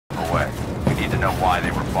Need to know why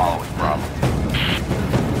they were following Bravo.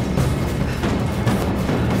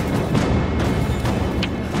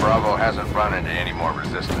 Bravo hasn't run into any more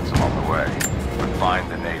resistance along the way. But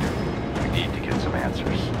find the native. We need to get some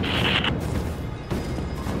answers.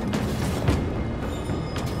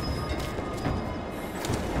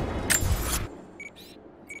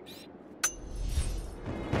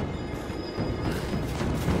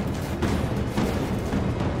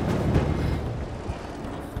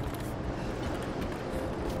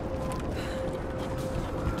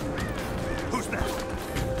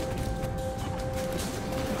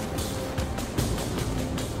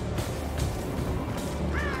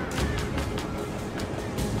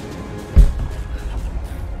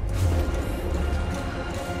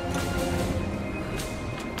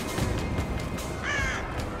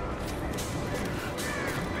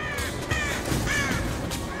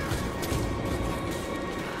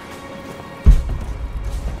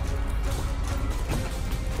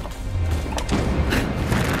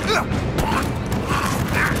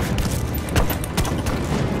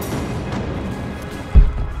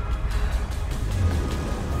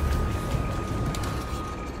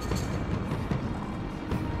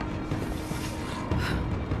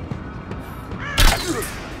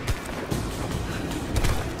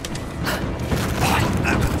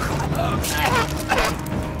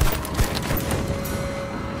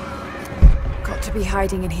 Be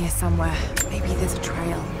hiding in here somewhere. Maybe there's a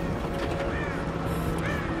trail.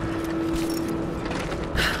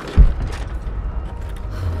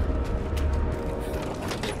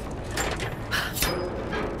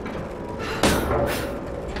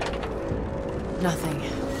 Nothing.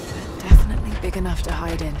 But definitely big enough to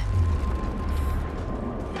hide in.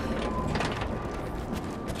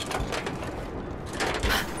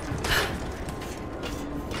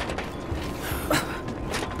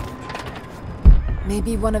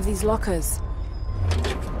 Maybe one of these lockers.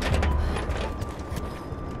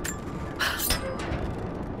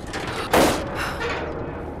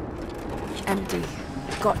 Empty.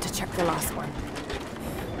 Got to check the last one.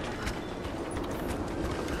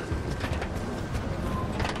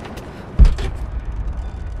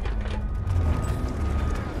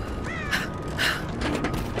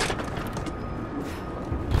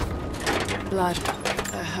 Blood.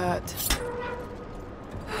 That hurt.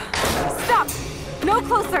 Stop! No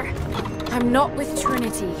closer! I'm not with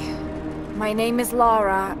Trinity. My name is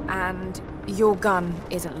Lara, and your gun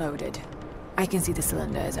isn't loaded. I can see the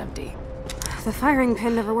cylinder is empty. The firing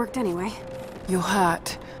pin never worked anyway. You're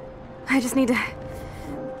hurt. I just need to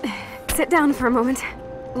sit down for a moment.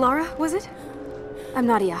 Lara, was it? I'm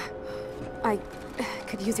Nadia. I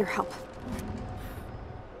could use your help.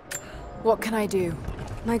 What can I do?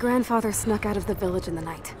 My grandfather snuck out of the village in the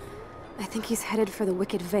night. I think he's headed for the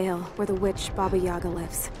Wicked Vale, where the witch Baba Yaga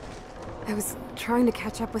lives. I was trying to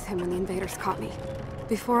catch up with him when the invaders caught me.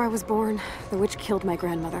 Before I was born, the witch killed my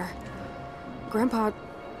grandmother. Grandpa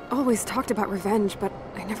always talked about revenge, but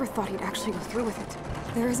I never thought he'd actually go through with it.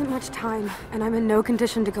 There isn't much time, and I'm in no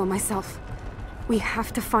condition to go myself. We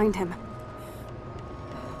have to find him.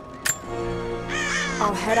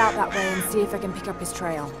 I'll head out that way and see if I can pick up his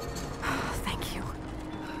trail. Thank you.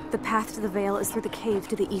 The path to the Vale is through the cave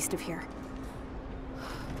to the east of here.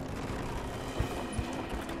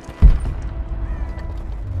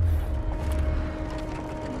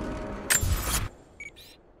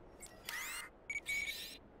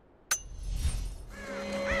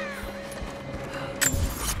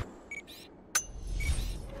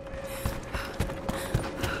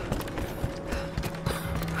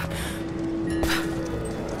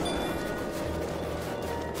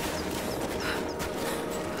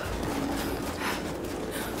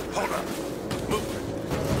 Hold up.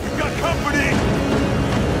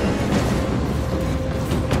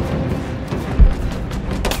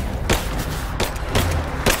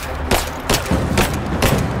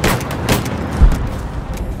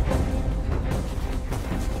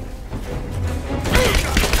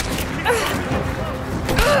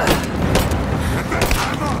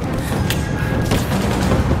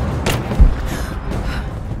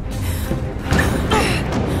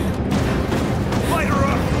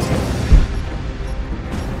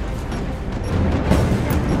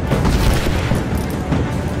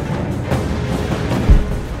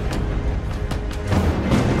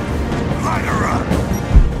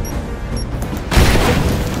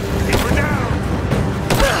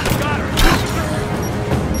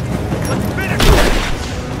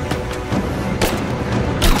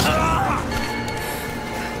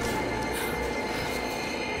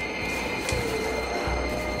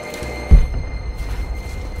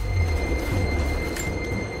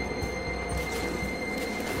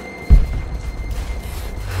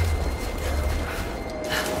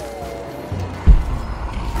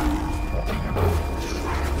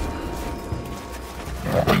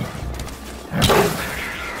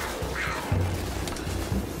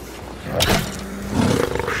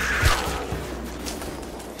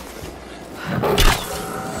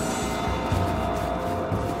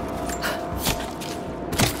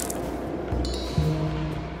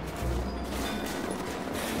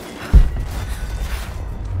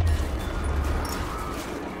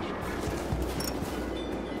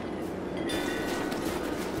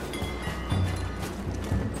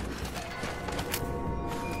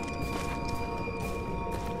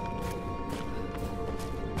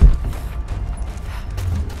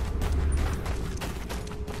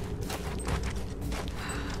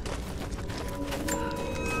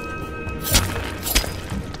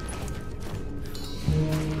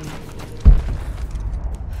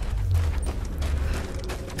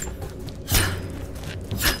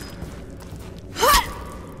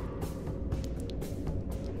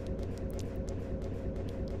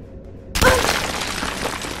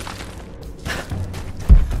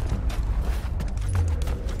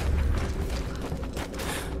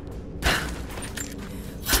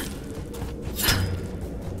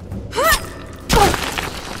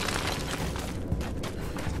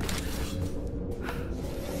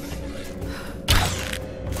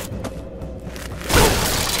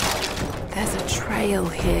 There's a trail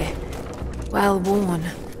here. Well worn.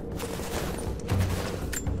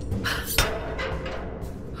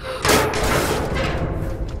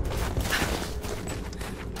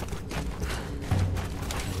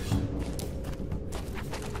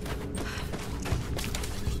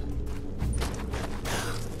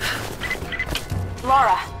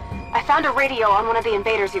 Laura, I found a radio on one of the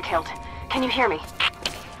invaders you killed. Can you hear me?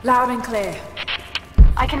 Loud and clear.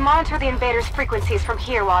 I can monitor the invaders' frequencies from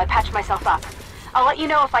here while I patch myself up. I'll let you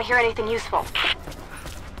know if I hear anything useful.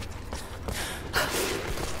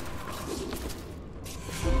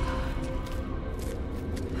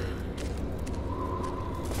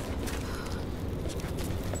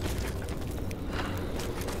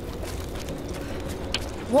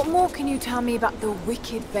 What more can you tell me about the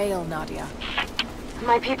Wicked Vale, Nadia?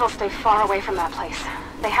 My people stay far away from that place.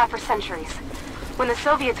 They have for centuries. When the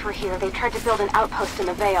Soviets were here, they tried to build an outpost in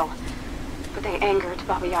the Vale. But they angered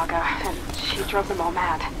Baba Yaga, and she drove them all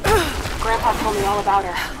mad. Grandpa told me all about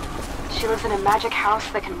her. She lives in a magic house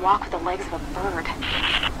that can walk with the legs of a bird.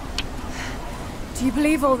 Do you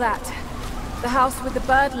believe all that? The house with the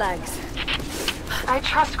bird legs? I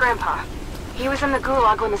trust Grandpa. He was in the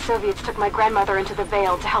Gulag when the Soviets took my grandmother into the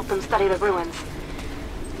Vale to help them study the ruins.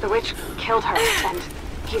 The witch killed her, and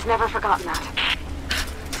he's never forgotten that.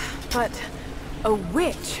 But a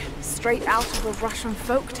witch? Straight out of a Russian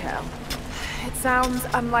folktale? It sounds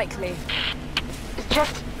unlikely.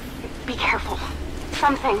 Just be careful.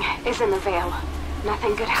 Something is in the Vale.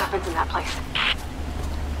 Nothing good happens in that place.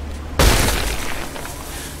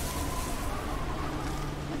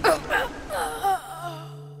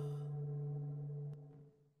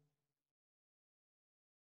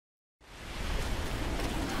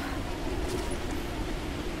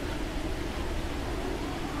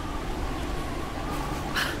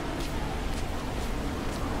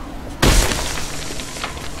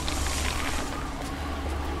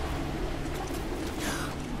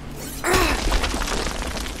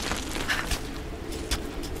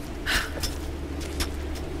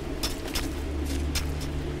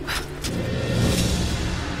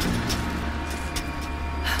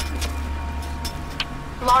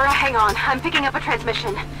 Laura, hang on. I'm picking up a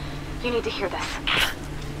transmission. You need to hear this.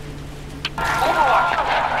 Overwatch!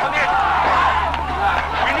 Come in!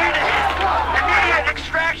 We need immediate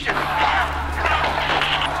extraction!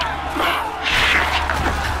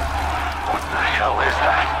 What the hell is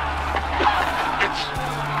that? It's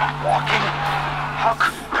walking? How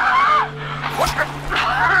could... What the...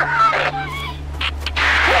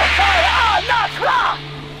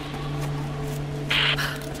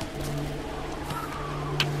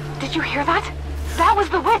 Did you hear that? That was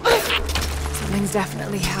the witch! Something's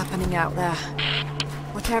definitely happening out there.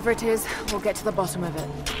 Whatever it is, we'll get to the bottom of it.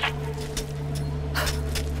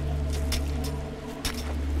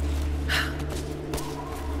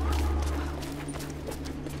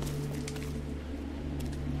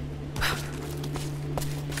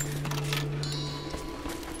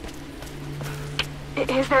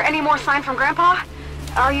 Is there any more sign from Grandpa?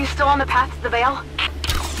 Are you still on the path to the Vale?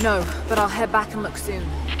 No, but I'll head back and look soon.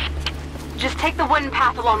 Just take the wooden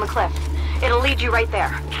path along the cliff. It'll lead you right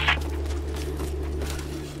there.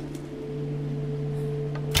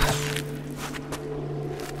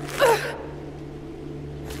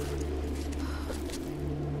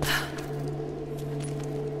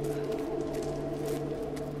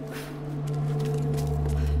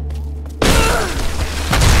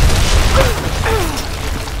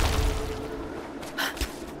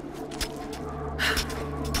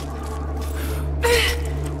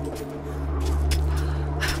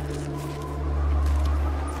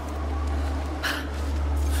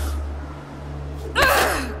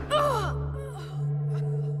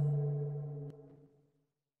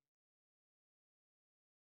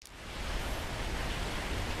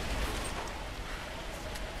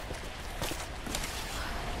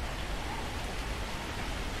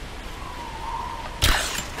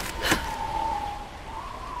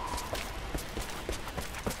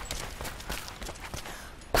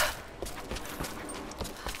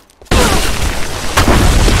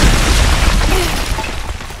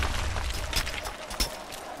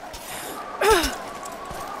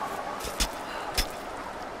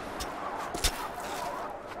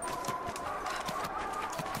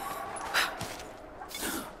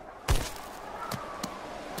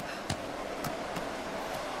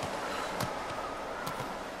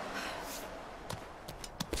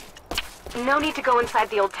 No need to go inside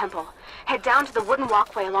the old temple. Head down to the wooden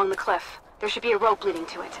walkway along the cliff. There should be a rope leading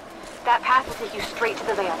to it. That path will take you straight to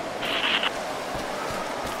the Vale.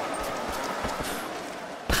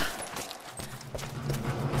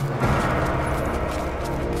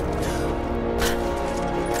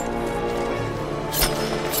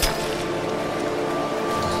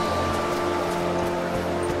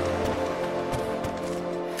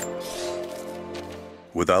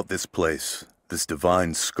 Without this place, this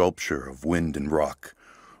divine sculpture of wind and rock,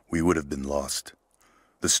 we would have been lost.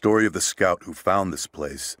 The story of the scout who found this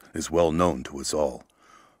place is well known to us all,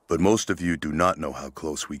 but most of you do not know how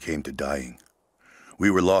close we came to dying. We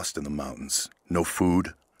were lost in the mountains, no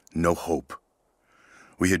food, no hope.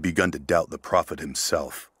 We had begun to doubt the prophet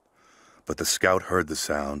himself, but the scout heard the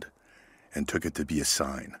sound and took it to be a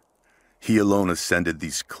sign. He alone ascended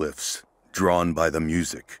these cliffs, drawn by the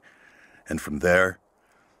music, and from there,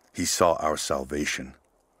 he saw our salvation.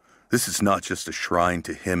 This is not just a shrine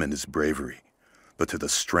to him and his bravery, but to the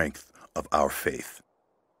strength of our faith.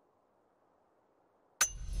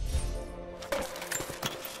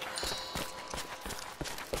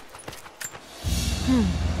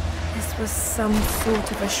 This was some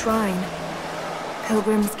sort of a shrine.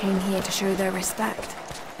 Pilgrims came here to show their respect.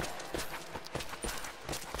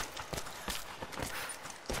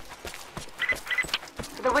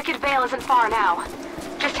 The Wicked Vale isn't far now.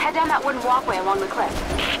 Just head down that wooden walkway along the cliff.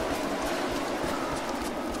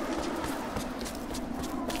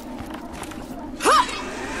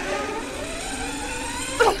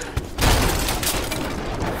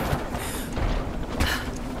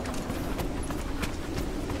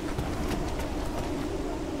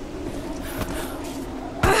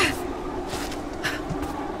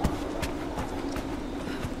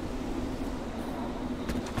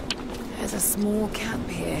 There's a small camp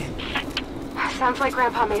here. Sounds like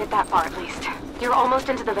Grandpa made it that far at least. You're almost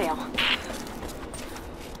into the Vale.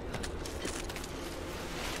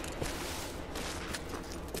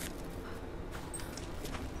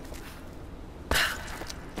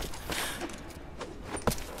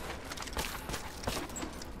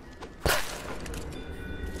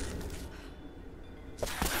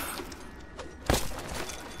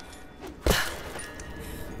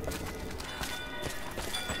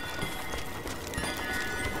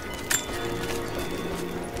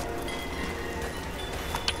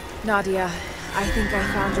 Nadia, I think I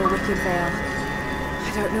found your Wicked Vale.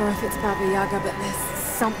 I don't know if it's Baba Yaga, but there's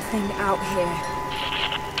something out here.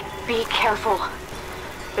 Be careful.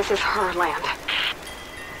 This is her land.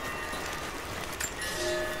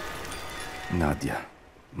 Nadia,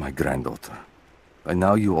 my granddaughter. By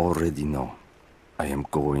now you already know. I am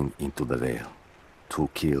going into the Vale to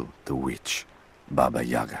kill the witch, Baba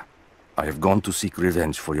Yaga. I have gone to seek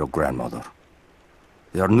revenge for your grandmother.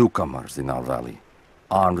 There are newcomers in our valley.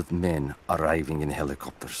 Armed men arriving in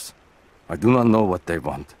helicopters. I do not know what they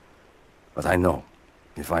want, but I know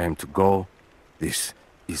if I am to go, this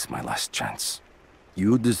is my last chance.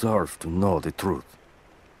 You deserve to know the truth,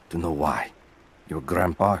 to know why. Your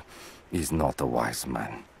grandpa is not a wise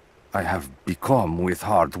man. I have become, with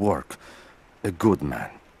hard work, a good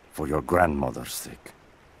man for your grandmother's sake.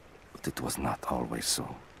 But it was not always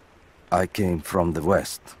so. I came from the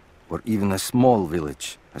west, where even a small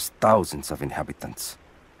village has thousands of inhabitants.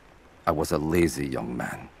 I was a lazy young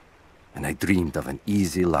man, and I dreamed of an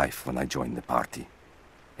easy life when I joined the party.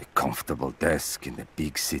 A comfortable desk in a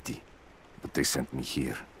big city. But they sent me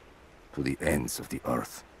here, to the ends of the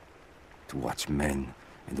earth, to watch men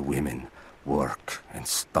and women work and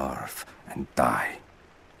starve and die,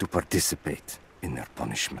 to participate in their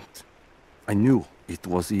punishment. I knew it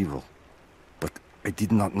was evil, but I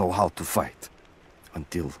did not know how to fight,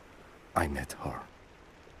 until I met her.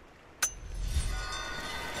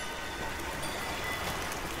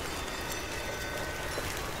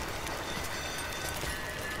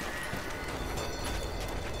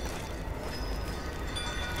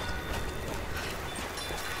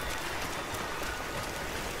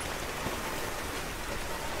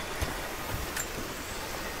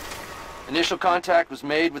 Initial contact was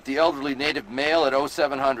made with the elderly native male at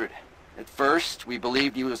 0700. At first, we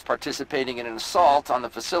believed he was participating in an assault on the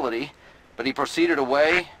facility, but he proceeded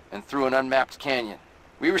away and through an unmapped canyon.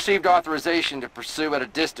 We received authorization to pursue at a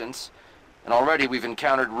distance, and already we've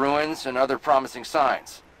encountered ruins and other promising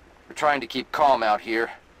signs. We're trying to keep calm out here,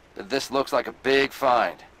 but this looks like a big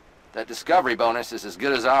find. That discovery bonus is as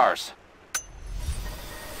good as ours.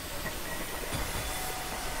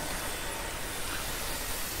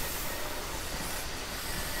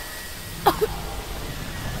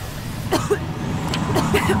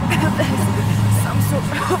 There's some sort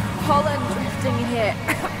of pollen drifting in here.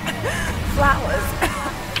 Flowers.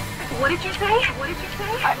 What did you say? What did you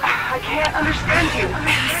say? I can't understand you.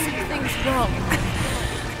 Something's wrong.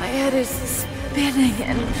 My head is spinning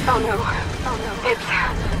and... Oh no. Oh no.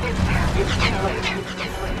 It's too late.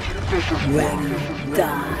 This is when you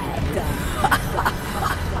die.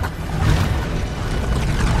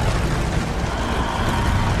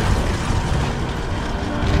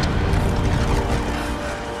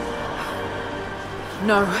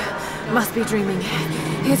 No, must be dreaming.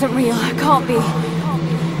 isn't real. Can't be.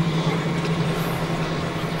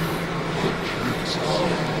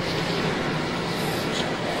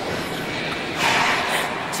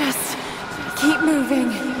 Just keep moving.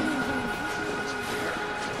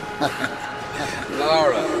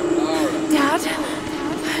 Lara. Dad?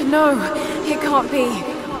 No, it can't be.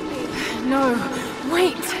 No,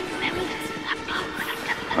 wait.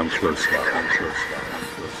 I'm close, Lara. I'm close.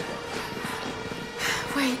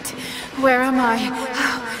 Wait, where am I?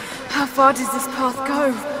 How far does this path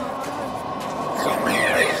go?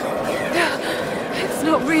 It's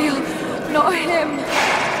not real. Not him.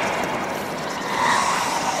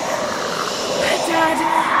 Dad,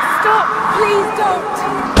 stop! Please don't!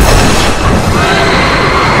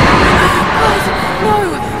 God, no!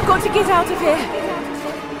 Got to get out of here!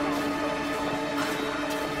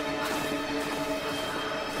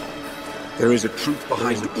 There is a truth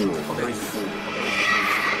behind all of this.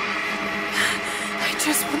 I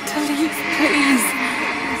just want to leave, please.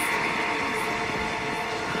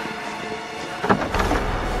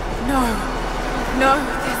 No,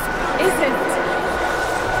 this isn't.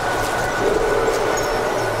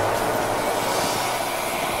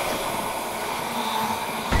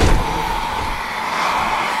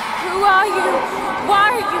 Who are you? Why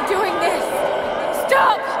are you doing this?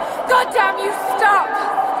 Stop! God damn you, stop!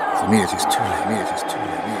 For me it is too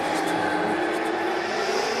late.